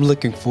 I'm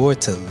looking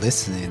forward to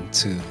listening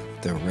to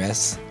the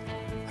rest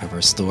of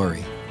her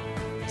story.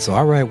 So,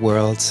 all right,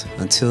 world.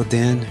 Until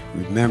then,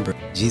 remember,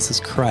 Jesus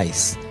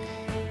Christ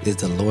is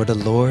the Lord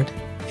of Lords,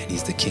 and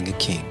he's the King of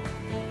Kings.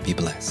 Be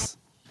blessed.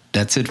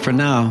 That's it for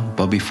now.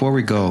 But before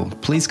we go,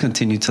 please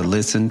continue to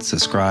listen,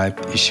 subscribe,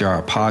 and share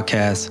our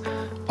podcast.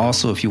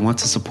 Also, if you want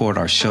to support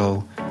our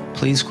show,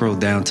 please scroll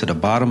down to the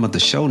bottom of the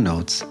show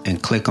notes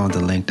and click on the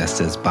link that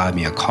says Buy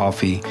Me a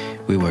Coffee.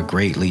 We would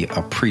greatly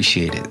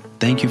appreciate it.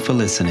 Thank you for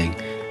listening.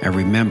 And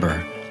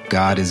remember,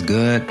 God is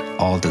good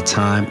all the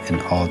time,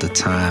 and all the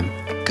time,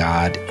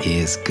 God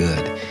is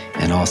good.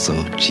 And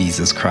also,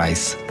 Jesus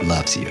Christ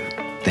loves you.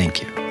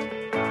 Thank you.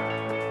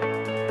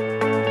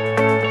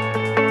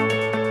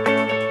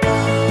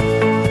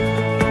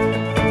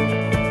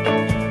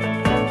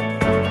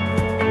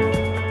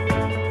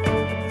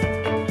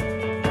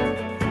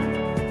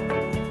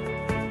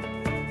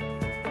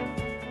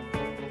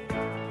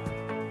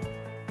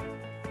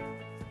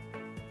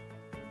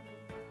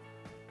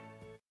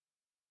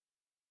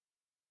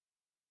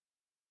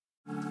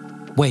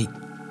 Wait,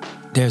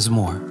 there's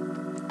more.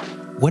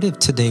 What if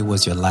today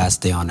was your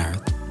last day on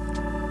earth?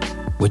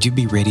 Would you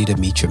be ready to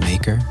meet your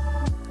Maker?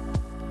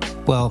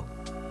 Well,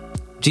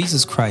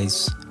 Jesus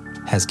Christ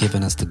has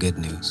given us the good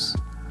news.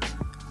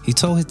 He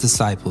told his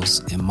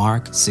disciples in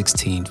Mark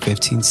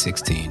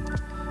 16:15-16,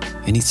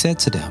 and he said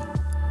to them,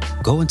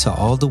 "Go into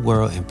all the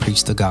world and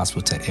preach the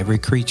gospel to every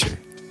creature.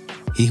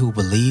 He who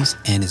believes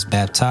and is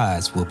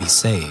baptized will be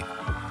saved,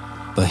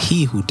 but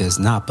he who does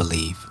not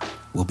believe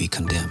will be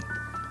condemned."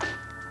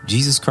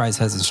 Jesus Christ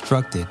has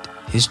instructed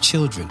his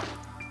children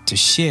to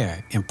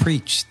share and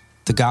preach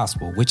the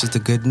gospel, which is the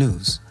good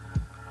news,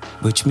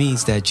 which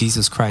means that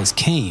Jesus Christ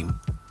came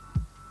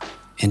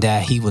and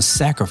that he was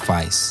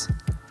sacrificed,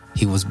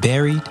 he was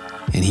buried,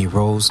 and he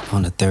rose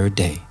on the 3rd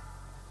day.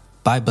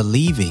 By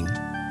believing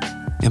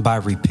and by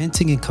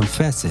repenting and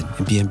confessing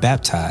and being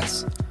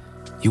baptized,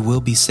 you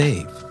will be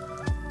saved.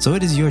 So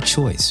it is your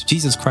choice.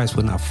 Jesus Christ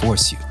will not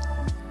force you.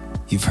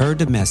 You've heard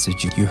the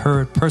message, you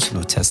heard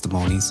personal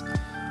testimonies,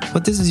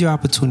 but this is your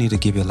opportunity to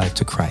give your life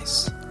to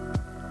Christ.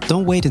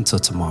 Don't wait until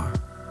tomorrow,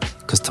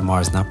 because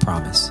tomorrow is not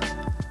promised.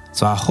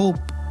 So I hope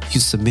you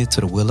submit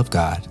to the will of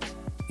God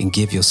and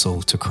give your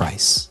soul to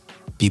Christ.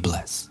 Be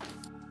blessed.